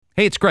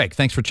Hey, it's Greg.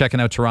 Thanks for checking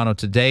out Toronto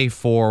Today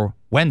for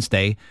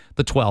Wednesday,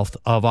 the 12th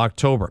of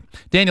October.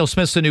 Danielle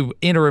Smith's the new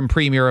interim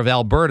premier of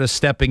Alberta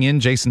stepping in.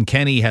 Jason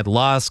Kenney had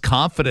lost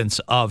confidence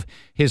of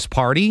his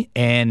party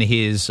and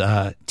his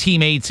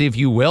teammates, if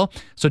you will.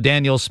 So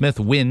Danielle Smith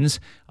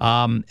wins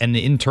an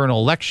internal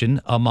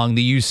election among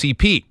the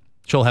UCP.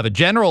 She'll have a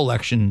general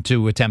election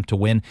to attempt to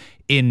win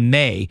in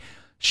May.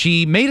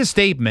 She made a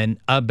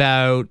statement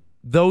about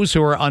those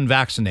who are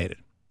unvaccinated.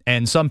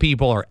 And some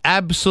people are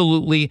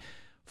absolutely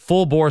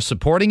full bore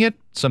supporting it.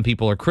 Some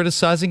people are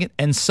criticizing it.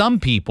 And some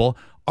people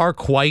are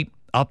quite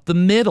up the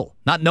middle,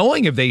 not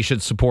knowing if they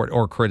should support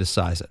or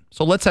criticize it.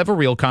 So let's have a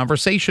real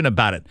conversation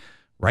about it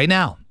right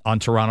now on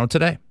Toronto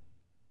Today.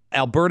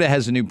 Alberta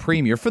has a new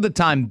premier. For the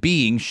time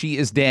being, she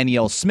is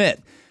Danielle Smith.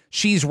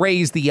 She's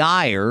raised the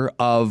ire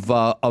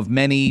of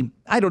many,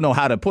 I don't know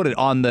how to put it,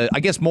 I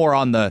guess more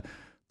on the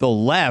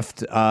left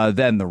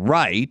than the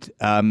right.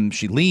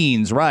 She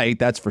leans right,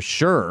 that's for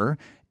sure.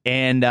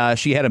 And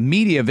she had a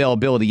media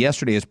availability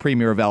yesterday as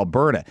Premier of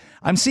Alberta.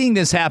 I'm seeing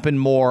this happen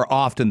more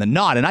often than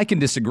not, and I can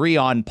disagree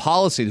on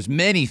policy. There's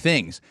many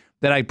things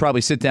that I'd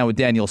probably sit down with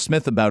Danielle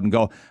Smith about and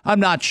go, I'm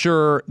not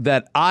sure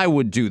that I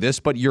would do this,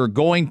 but you're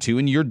going to,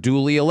 and you're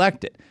duly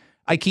elected.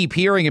 I keep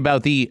hearing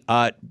about the,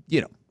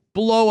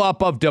 blow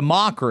up of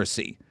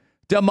democracy.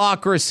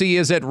 Democracy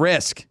is at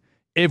risk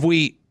if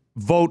we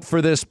vote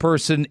for this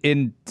person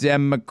in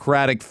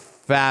democratic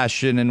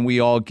fashion and we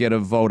all get a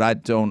vote. I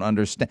don't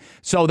understand.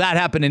 So that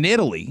happened in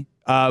Italy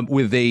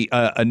with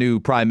a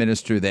new prime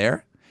minister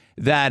there.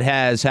 That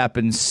has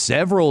happened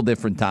several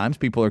different times.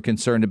 People are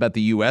concerned about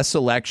the U.S.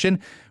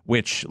 election,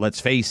 which, let's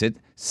face it,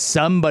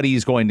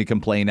 somebody's going to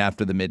complain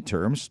after the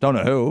midterms. Don't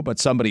know who, but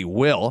somebody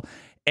will.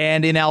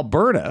 And in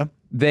Alberta,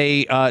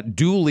 they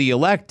duly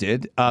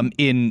elected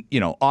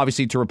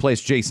obviously to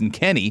replace Jason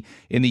Kenney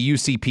in the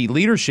UCP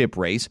leadership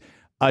race,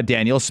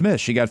 Danielle Smith.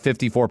 She got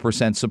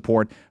 54%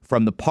 support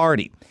from the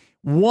party.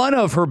 One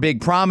of her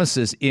big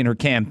promises in her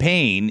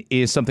campaign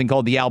is something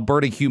called the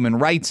Alberta Human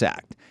Rights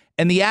Act.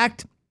 And the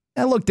act,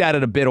 I looked at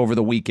it a bit over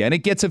the weekend. It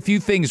gets a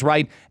few things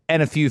right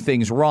and a few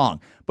things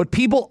wrong. But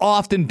people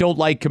often don't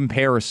like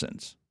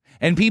comparisons.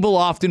 And people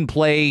often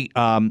play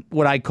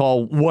what I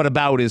call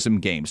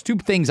whataboutism games. Two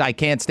things I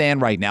can't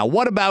stand right now.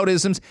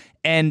 Whataboutisms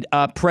and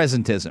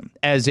presentism.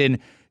 As in,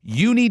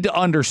 you need to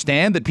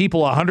understand that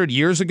people 100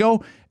 years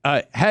ago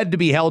had to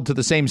be held to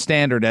the same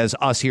standard as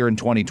us here in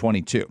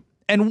 2022.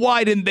 And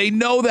why didn't they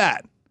know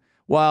that?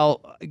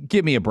 Well,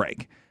 give me a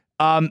break.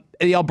 The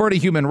Alberta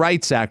Human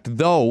Rights Act,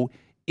 though,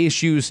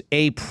 issues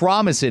a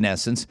promise, in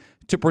essence,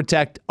 to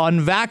protect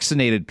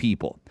unvaccinated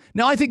people.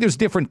 Now, I think there's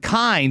different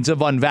kinds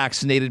of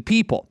unvaccinated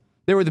people.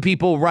 There were the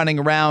people running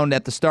around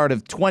at the start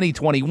of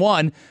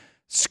 2021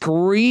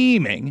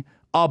 screaming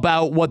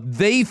about what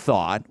they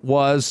thought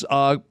was,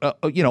 a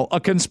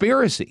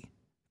conspiracy,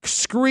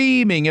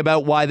 screaming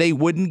about why they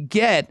wouldn't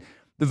get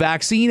the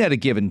vaccine at a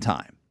given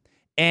time.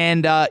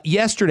 And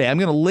yesterday, I'm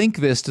going to link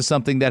this to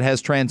something that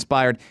has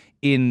transpired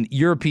in the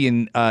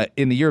European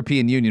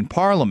Union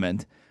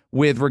Parliament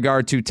with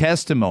regard to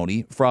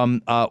testimony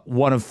from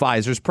one of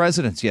Pfizer's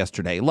presidents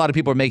yesterday. A lot of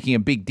people are making a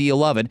big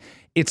deal of it.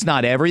 It's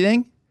not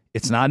everything.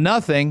 It's not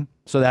nothing.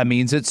 So that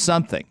means it's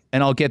something.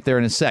 And I'll get there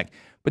in a sec.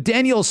 But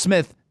Danielle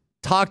Smith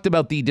talked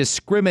about the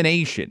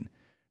discrimination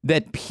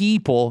that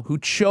people who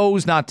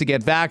chose not to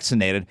get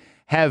vaccinated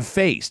have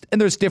faced.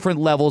 And there's different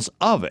levels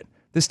of it.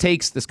 This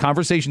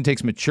conversation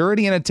takes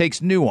maturity and it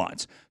takes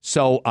nuance.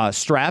 So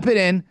strap it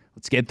in.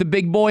 Let's get the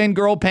big boy and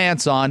girl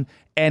pants on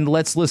and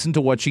let's listen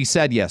to what she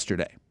said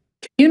yesterday.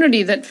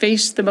 Community that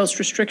faced the most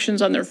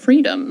restrictions on their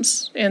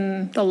freedoms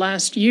in the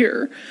last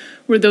year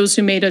were those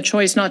who made a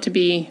choice not to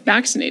be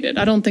vaccinated.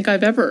 I don't think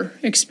I've ever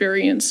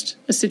experienced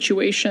a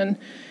situation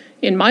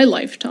in my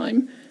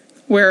lifetime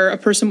where a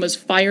person was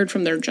fired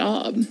from their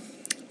job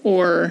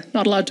or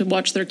not allowed to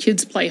watch their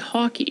kids play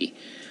hockey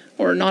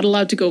or not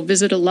allowed to go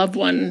visit a loved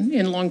one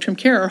in long-term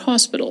care or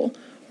hospital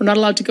or not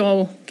allowed to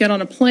go get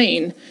on a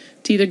plane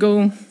to either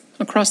go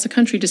across the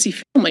country to see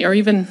family or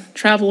even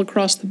travel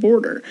across the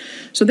border.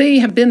 So they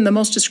have been the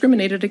most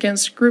discriminated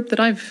against group that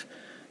I've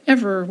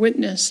ever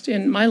witnessed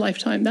in my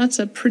lifetime. That's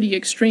a pretty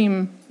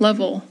extreme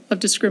level of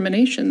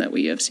discrimination that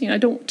we have seen. I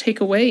don't take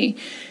away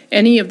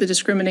any of the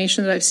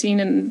discrimination that I've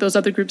seen in those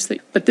other groups,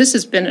 but this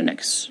has been an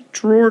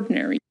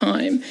extraordinary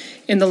time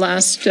in the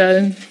last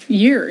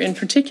year in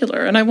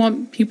particular. And I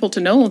want people to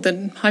know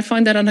that I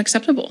find that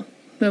unacceptable,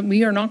 that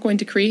we are not going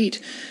to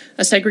create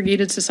a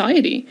segregated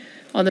society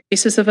on the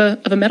basis of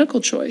a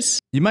medical choice.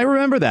 You might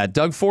remember that.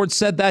 Doug Ford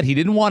said that. He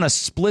didn't want a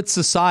split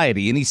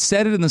society, and he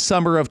said it in the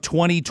summer of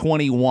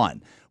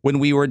 2021 when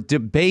we were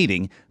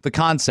debating the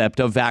concept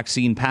of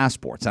vaccine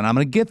passports. And I'm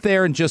going to get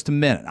there in just a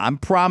minute. I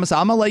promise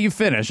I'm going to let you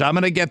finish. I'm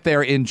going to get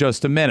there in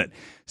just a minute.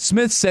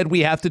 Smith said we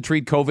have to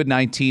treat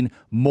COVID-19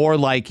 more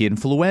like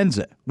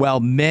influenza.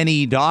 Well,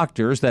 many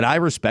doctors that I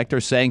respect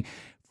are saying,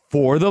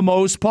 for the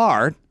most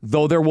part,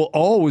 though there will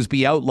always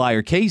be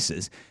outlier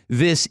cases,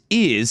 this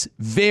is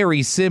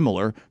very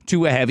similar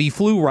to a heavy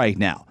flu right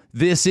now.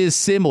 This is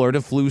similar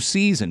to flu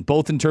season,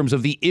 both in terms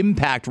of the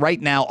impact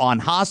right now on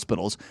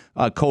hospitals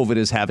COVID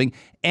is having,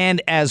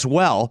 and as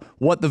well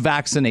what the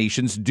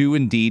vaccinations do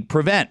indeed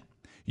prevent.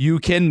 You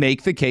can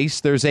make the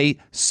case there's a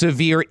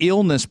severe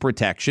illness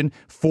protection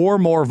for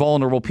more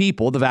vulnerable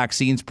people the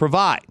vaccines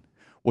provide.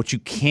 What you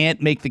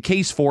can't make the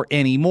case for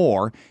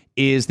anymore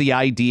is the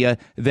idea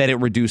that it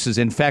reduces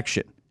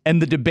infection.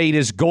 And the debate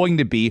is going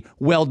to be,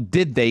 well,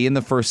 did they in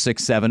the first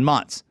 6-7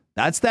 months?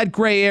 That's that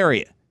gray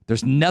area.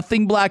 There's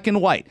nothing black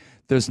and white.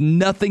 There's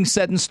nothing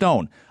set in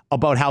stone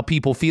about how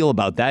people feel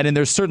about that. And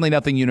there's certainly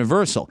nothing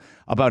universal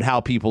about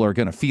how people are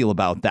going to feel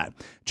about that.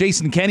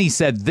 Jason Kenney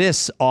said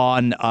this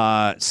on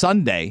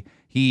Sunday.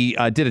 He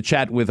did a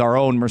chat with our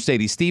own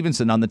Mercedes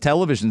Stephenson on the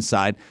television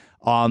side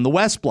on the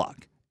West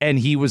Block. And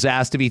he was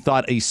asked if he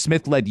thought a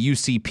Smith-led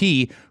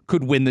UCP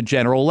could win the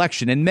general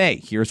election in May.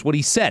 Here's what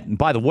he said. And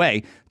by the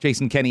way,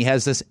 Jason Kenney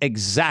has this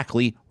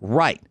exactly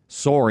right.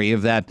 Sorry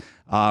if that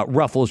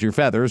ruffles your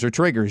feathers or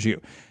triggers you.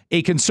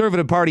 A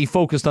conservative party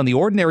focused on the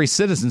ordinary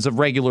citizens of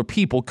regular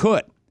people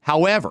could.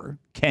 However,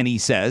 Kenney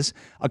says,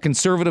 a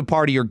conservative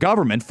party or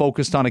government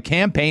focused on a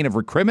campaign of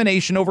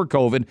recrimination over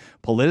COVID,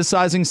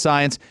 politicizing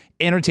science,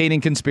 entertaining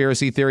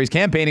conspiracy theories,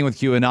 campaigning with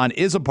QAnon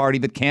is a party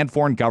that can't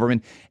form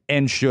government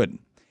and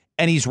shouldn't.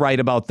 And he's right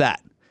about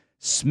that.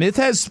 Smith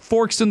has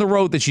forks in the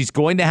road that she's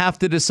going to have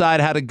to decide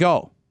how to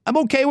go. I'm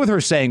okay with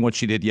her saying what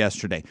she did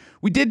yesterday.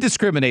 We did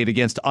discriminate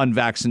against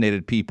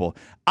unvaccinated people.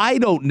 I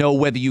don't know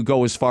whether you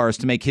go as far as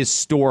to make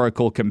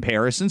historical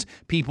comparisons.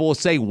 People will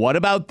say, what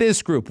about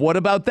this group? What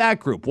about that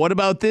group? What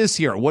about this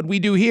here? What we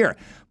do here?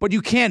 But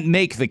you can't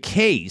make the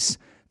case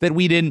that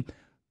we didn't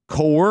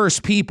coerce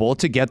people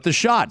to get the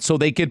shot so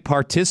they could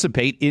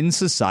participate in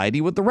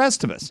society with the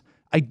rest of us.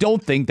 I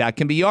don't think that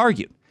can be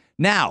argued.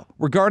 Now,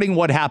 regarding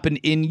what happened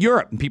in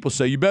Europe, and people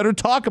say, you better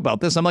talk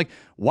about this. I'm like,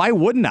 why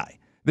wouldn't I?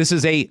 This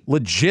is a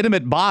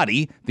legitimate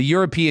body, the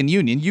European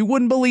Union. You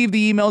wouldn't believe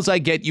the emails I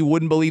get. You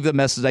wouldn't believe the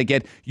messages I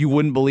get. You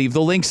wouldn't believe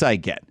the links I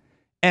get.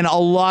 And a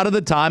lot of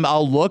the time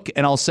I'll look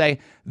and I'll say,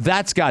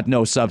 that's got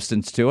no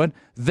substance to it.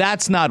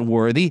 That's not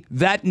worthy.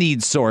 That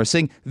needs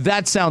sourcing.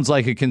 That sounds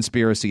like a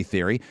conspiracy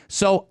theory.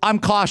 So I'm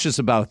cautious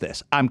about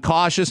this. I'm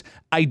cautious.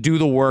 I do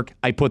the work.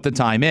 I put the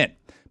time in.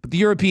 But the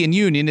European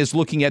Union is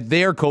looking at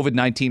their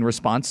COVID-19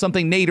 response,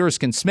 something Nate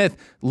Erskine-Smith,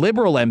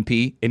 Liberal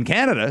MP in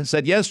Canada,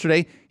 said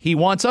yesterday he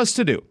wants us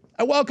to do.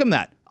 I welcome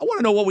that. I want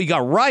to know what we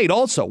got right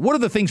also. What are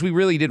the things we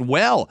really did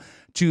well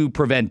to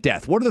prevent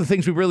death? What are the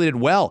things we really did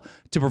well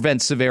to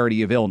prevent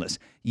severity of illness?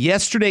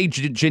 Yesterday,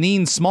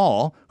 Janine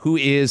Small, who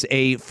is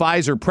a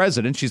Pfizer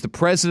president, she's the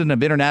president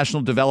of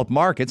International Developed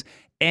Markets,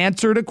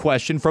 answered a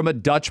question from a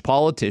Dutch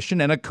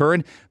politician and a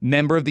current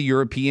member of the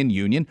European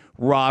Union,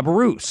 Rob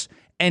Roos.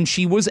 And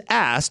she was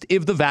asked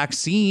if the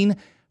vaccine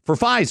for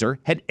Pfizer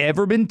had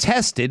ever been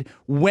tested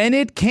when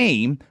it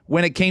came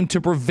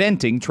to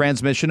preventing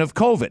transmission of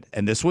COVID.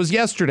 And this was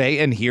yesterday,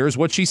 and here's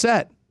what she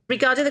said.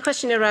 Regarding the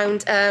question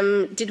around,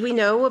 did we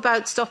know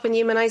about stopping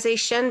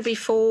immunisation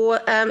before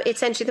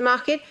it's entered the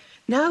market?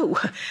 No.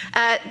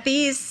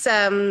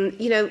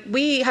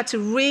 We had to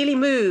really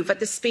move at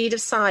the speed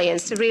of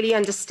science to really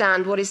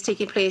understand what is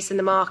taking place in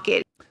the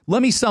market.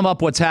 Let me sum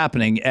up what's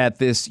happening at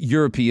this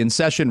European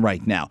session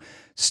right now.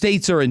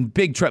 States are in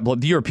big trouble.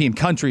 The European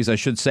countries, I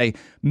should say,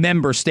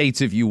 member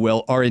states, if you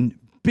will, are in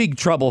big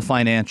trouble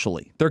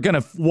financially. They're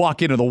going to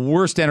walk into the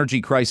worst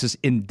energy crisis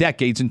in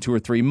decades in 2 or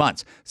 3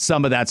 months.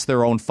 Some of that's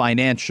their own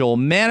financial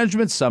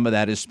management. Some of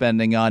that is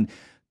spending on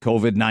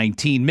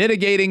COVID-19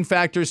 mitigating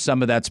factors.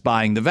 Some of that's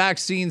buying the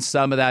vaccines.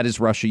 Some of that is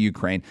Russia,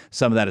 Ukraine.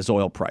 Some of that is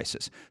oil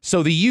prices.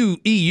 So the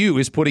EU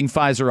is putting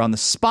Pfizer on the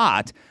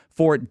spot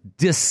for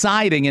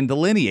deciding and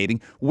delineating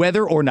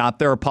whether or not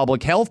there are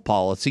public health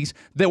policies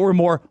that were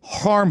more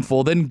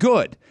harmful than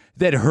good,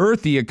 that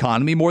hurt the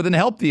economy more than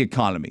helped the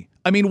economy.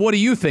 I mean, what do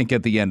you think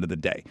at the end of the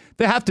day?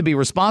 They have to be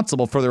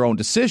responsible for their own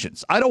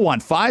decisions. I don't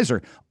want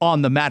Pfizer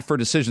on the mat for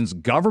decisions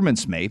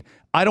governments made.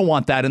 I don't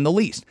want that in the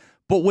least.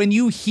 But when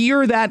you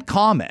hear that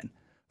comment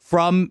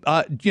from,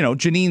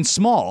 Janine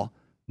Small,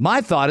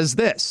 my thought is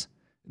this.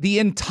 The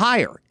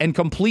entire and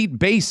complete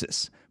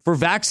basis for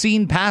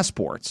vaccine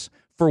passports,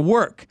 for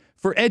work,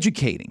 for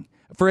education,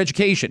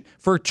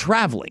 for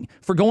traveling,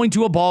 for going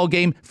to a ball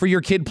game, for your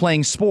kid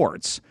playing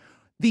sports.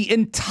 The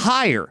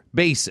entire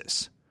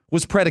basis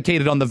was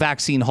predicated on the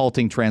vaccine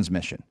halting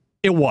transmission.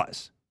 It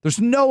was. There's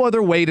no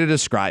other way to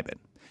describe it.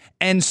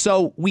 And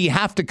so we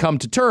have to come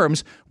to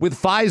terms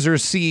with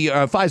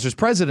Pfizer's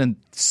president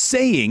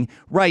saying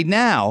right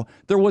now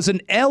there was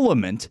an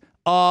element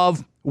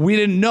of we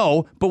didn't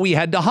know, but we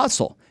had to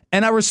hustle.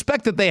 And I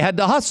respect that they had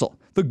to hustle.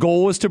 The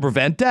goal was to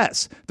prevent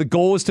deaths. The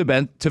goal was to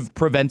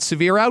prevent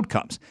severe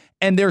outcomes.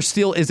 And there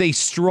still is a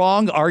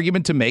strong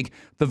argument to make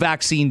the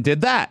vaccine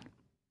did that.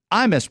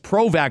 I'm as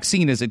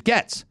pro-vaccine as it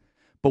gets.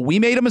 But we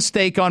made a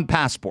mistake on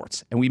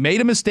passports, and we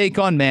made a mistake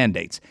on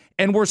mandates,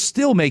 and we're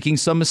still making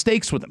some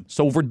mistakes with them.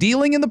 So if we're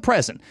dealing in the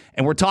present,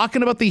 and we're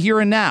talking about the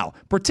here and now,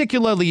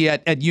 particularly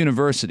at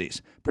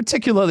universities,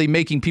 particularly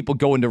making people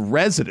go into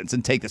residence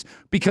and take this,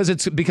 because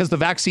the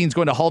vaccine's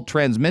going to halt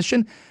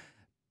transmission,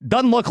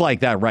 Doesn't look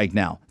like that right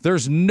now.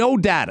 There's no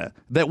data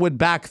that would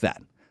back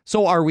that.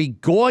 So are we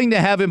going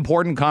to have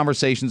important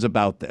conversations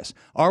about this?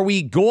 Are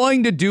we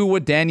going to do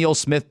what Danielle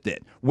Smith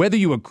did? Whether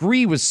you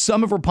agree with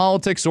some of her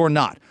politics or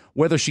not,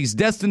 whether she's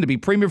destined to be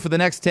premier for the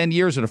next 10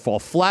 years or to fall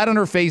flat on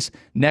her face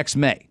next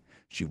May.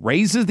 She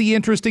raises the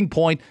interesting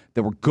point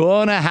that we're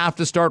going to have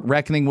to start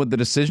reckoning with the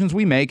decisions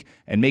we make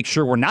and make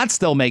sure we're not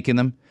still making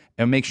them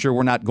and make sure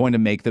we're not going to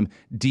make them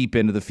deep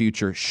into the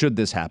future should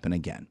this happen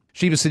again.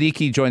 Sheba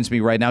Siddiqui joins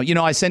me right now. You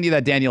know, I sent you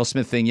that Danielle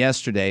Smith thing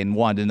yesterday and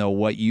wanted to know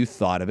what you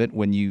thought of it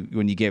when you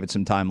gave it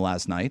some time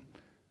last night.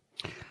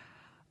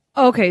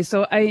 Okay,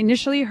 so I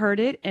initially heard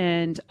it,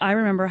 and I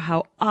remember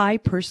how I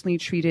personally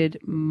treated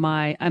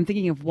I'm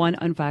thinking of one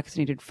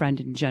unvaccinated friend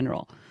in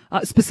general,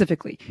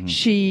 specifically.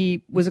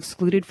 She was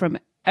excluded from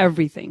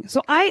everything.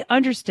 So I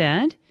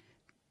understand,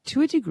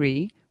 to a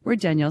degree, where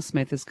Danielle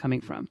Smith is coming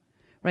from,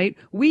 right?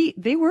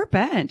 They were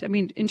banned. I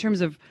mean, in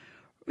terms of,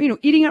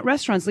 eating at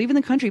restaurants, leaving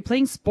the country,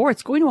 playing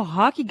sports, going to a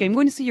hockey game,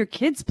 going to see your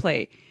kids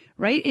play,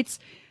 right? It's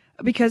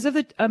because of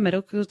a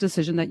medical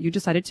decision that you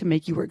decided to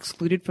make. You were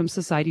excluded from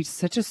society to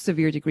such a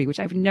severe degree,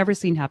 which I've never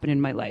seen happen in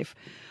my life.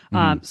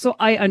 So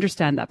I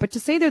understand that. But to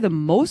say they're the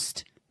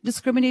most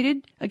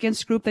discriminated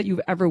against group that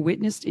you've ever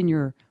witnessed in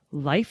your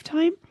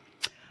lifetime,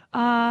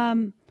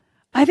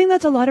 I think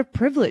that's a lot of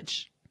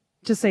privilege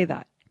to say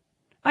that.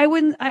 I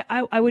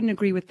wouldn't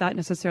agree with that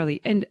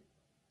necessarily. And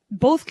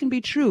both can be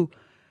true.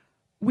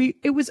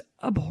 It was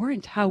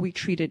abhorrent how we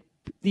treated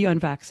the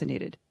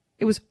unvaccinated.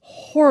 It was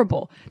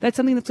horrible. That's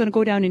something that's going to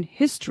go down in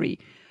history.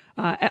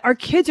 Our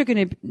kids are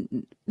going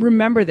to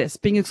remember this,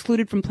 being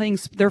excluded from playing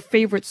their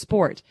favorite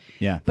sport.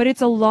 Yeah. But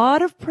it's a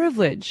lot of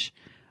privilege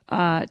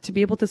to be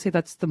able to say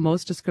that's the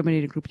most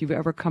discriminated group you've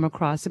ever come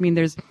across. I mean,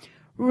 there's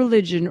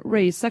religion,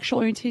 race, sexual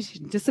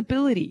orientation,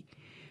 disability.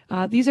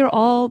 These are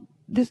all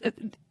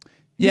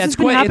Yeah, it's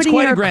quite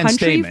a grand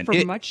statement.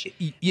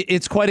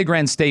 It's quite a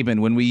grand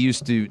statement when we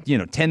used to,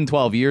 10,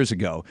 12 years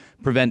ago,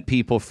 prevent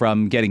people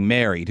from getting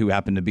married who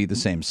happen to be the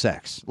same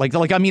sex. A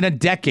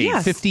decade,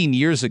 yes. 15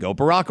 years ago,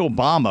 Barack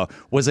Obama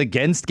was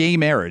against gay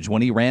marriage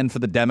when he ran for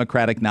the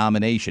Democratic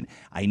nomination.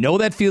 I know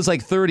that feels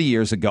like 30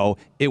 years ago.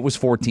 It was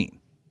 14.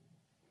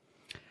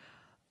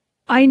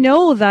 I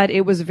know that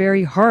it was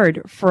very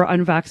hard for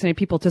unvaccinated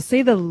people, to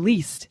say the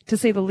least.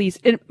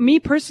 And me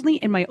personally,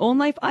 in my own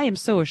life, I am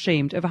so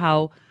ashamed of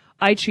how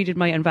I treated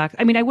my unvaccinated.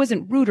 I mean, I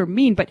wasn't rude or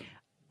mean, but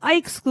I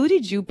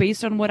excluded you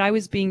based on what I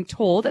was being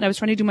told, and I was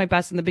trying to do my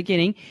best in the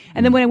beginning.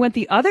 And then when I went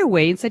the other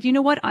way and said, you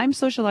know what, I'm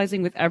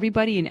socializing with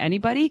everybody and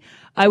anybody,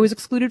 I was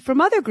excluded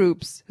from other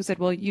groups who said,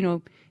 well,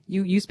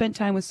 you spent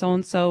time with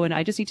so-and-so, and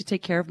I just need to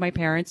take care of my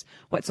parents.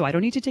 What, so I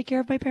don't need to take care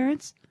of my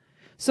parents?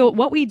 So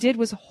what we did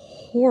was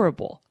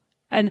horrible.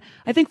 And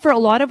I think for a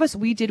lot of us,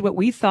 we did what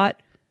we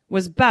thought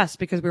was best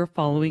because we were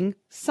following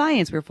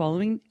science. We were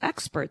following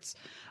experts.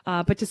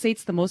 But to say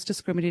it's the most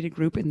discriminated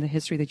group in the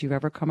history that you've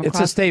ever come across.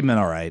 It's a statement,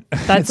 all right.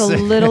 That's a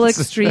little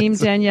extreme,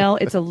 Danielle.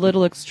 It's a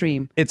little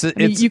extreme.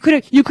 You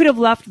could have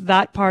left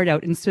that part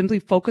out and simply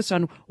focused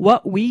on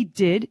what we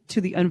did to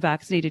the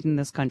unvaccinated in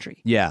this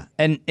country. Yeah.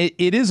 And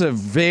it is a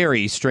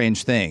very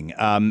strange thing.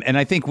 And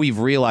I think we've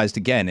realized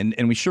again,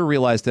 and we sure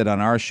realized it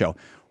on our show,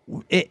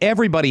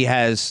 everybody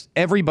has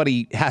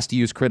to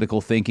use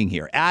critical thinking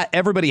here.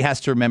 Everybody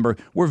has to remember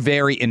we're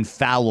very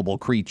infallible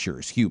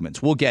creatures,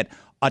 humans. We'll get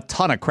a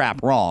ton of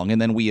crap wrong,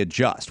 and then we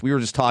adjust. We were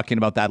just talking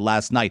about that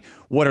last night.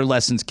 What are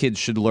lessons kids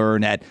should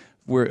learn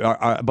we're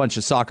a bunch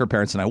of soccer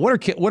parents and I.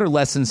 What are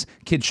lessons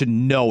kids should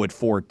know at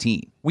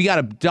 14? We got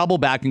to double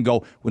back and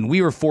go, when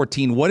we were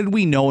 14, what did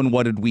we know and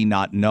what did we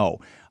not know?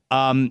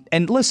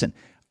 And listen,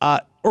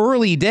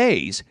 early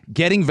days,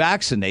 getting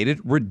vaccinated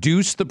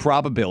reduced the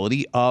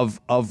probability of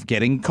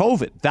getting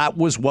COVID. That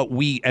was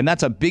and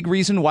that's a big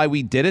reason why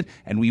we did it.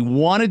 And we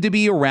wanted to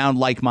be around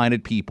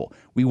like-minded people.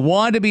 We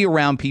wanted to be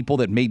around people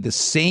that made the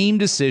same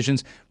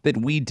decisions that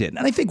we did. And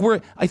I think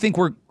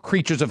we're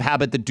creatures of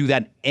habit that do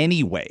that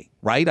anyway,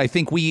 right? I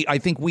think we've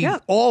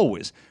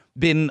always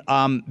been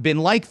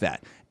like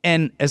that.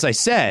 And as I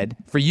said,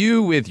 for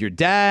you with your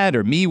dad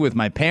or me with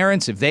my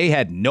parents, if they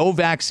had no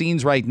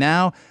vaccines right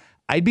now,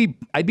 I'd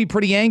be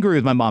pretty angry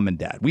with my mom and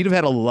dad. We'd have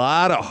had a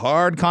lot of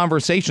hard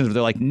conversations where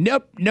they're like,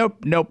 nope,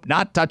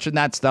 not touching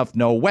that stuff,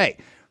 no way.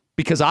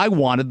 Because I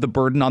wanted the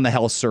burden on the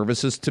health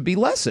services to be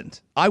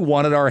lessened. I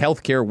wanted our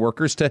healthcare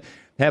workers to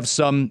have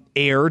some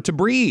air to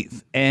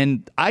breathe.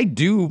 And I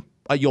do,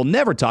 you'll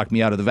never talk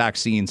me out of the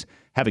vaccines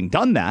having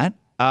done that.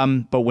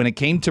 But when it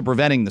came to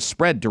preventing the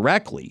spread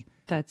directly,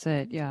 that's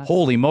it, yeah.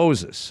 Holy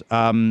Moses.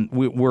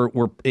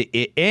 We're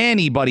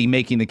anybody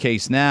making the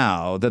case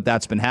now that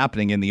that's been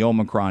happening in the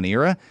Omicron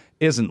era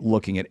isn't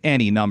looking at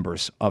any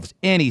numbers of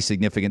any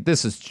significant.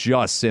 This is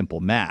just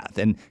simple math.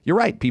 And you're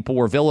right. People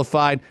were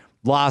vilified,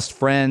 lost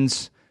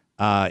friends,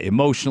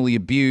 emotionally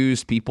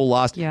abused. People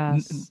lost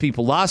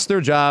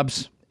their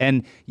jobs.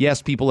 And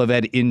yes, people have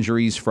had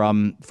injuries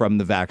from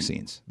the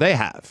vaccines. They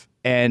have.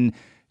 And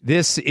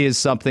this is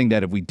something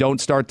that if we don't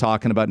start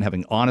talking about and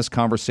having honest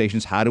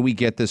conversations, how do we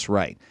get this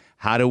right?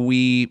 How do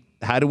we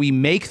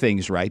make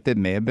things right that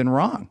may have been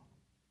wrong?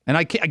 And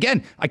I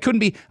couldn't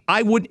be.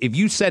 I would, if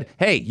you said,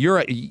 "Hey,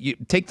 you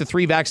take the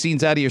 3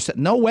 vaccines out of your set."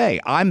 No way.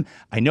 I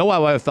know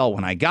how I felt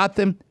when I got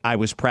them. I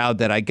was proud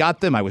that I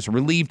got them. I was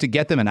relieved to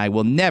get them, and I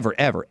will never,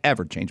 ever,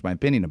 ever change my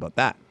opinion about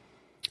that.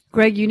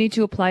 Greg, you need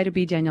to apply to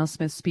be Danielle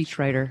Smith's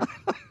speechwriter.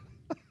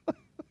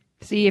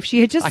 See, if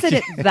she had just said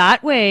it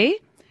that way,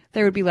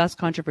 there would be less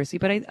controversy.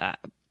 But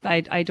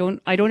I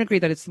don't agree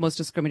that it's the most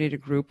discriminated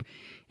group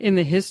in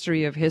the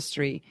history of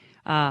history.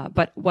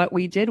 But what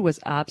we did was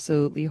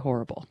absolutely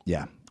horrible.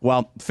 Yeah.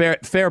 Well,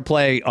 fair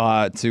play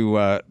to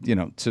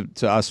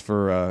us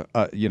for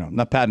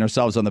not patting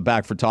ourselves on the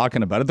back for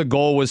talking about it. The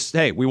goal was,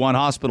 hey, we want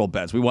hospital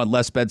beds. We want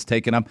less beds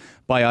taken up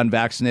by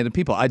unvaccinated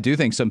people. I do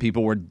think some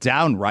people were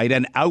downright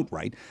and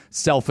outright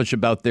selfish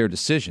about their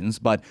decisions,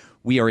 but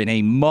we are in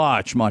a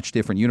much, much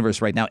different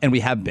universe right now, and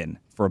we have been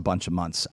for a bunch of months.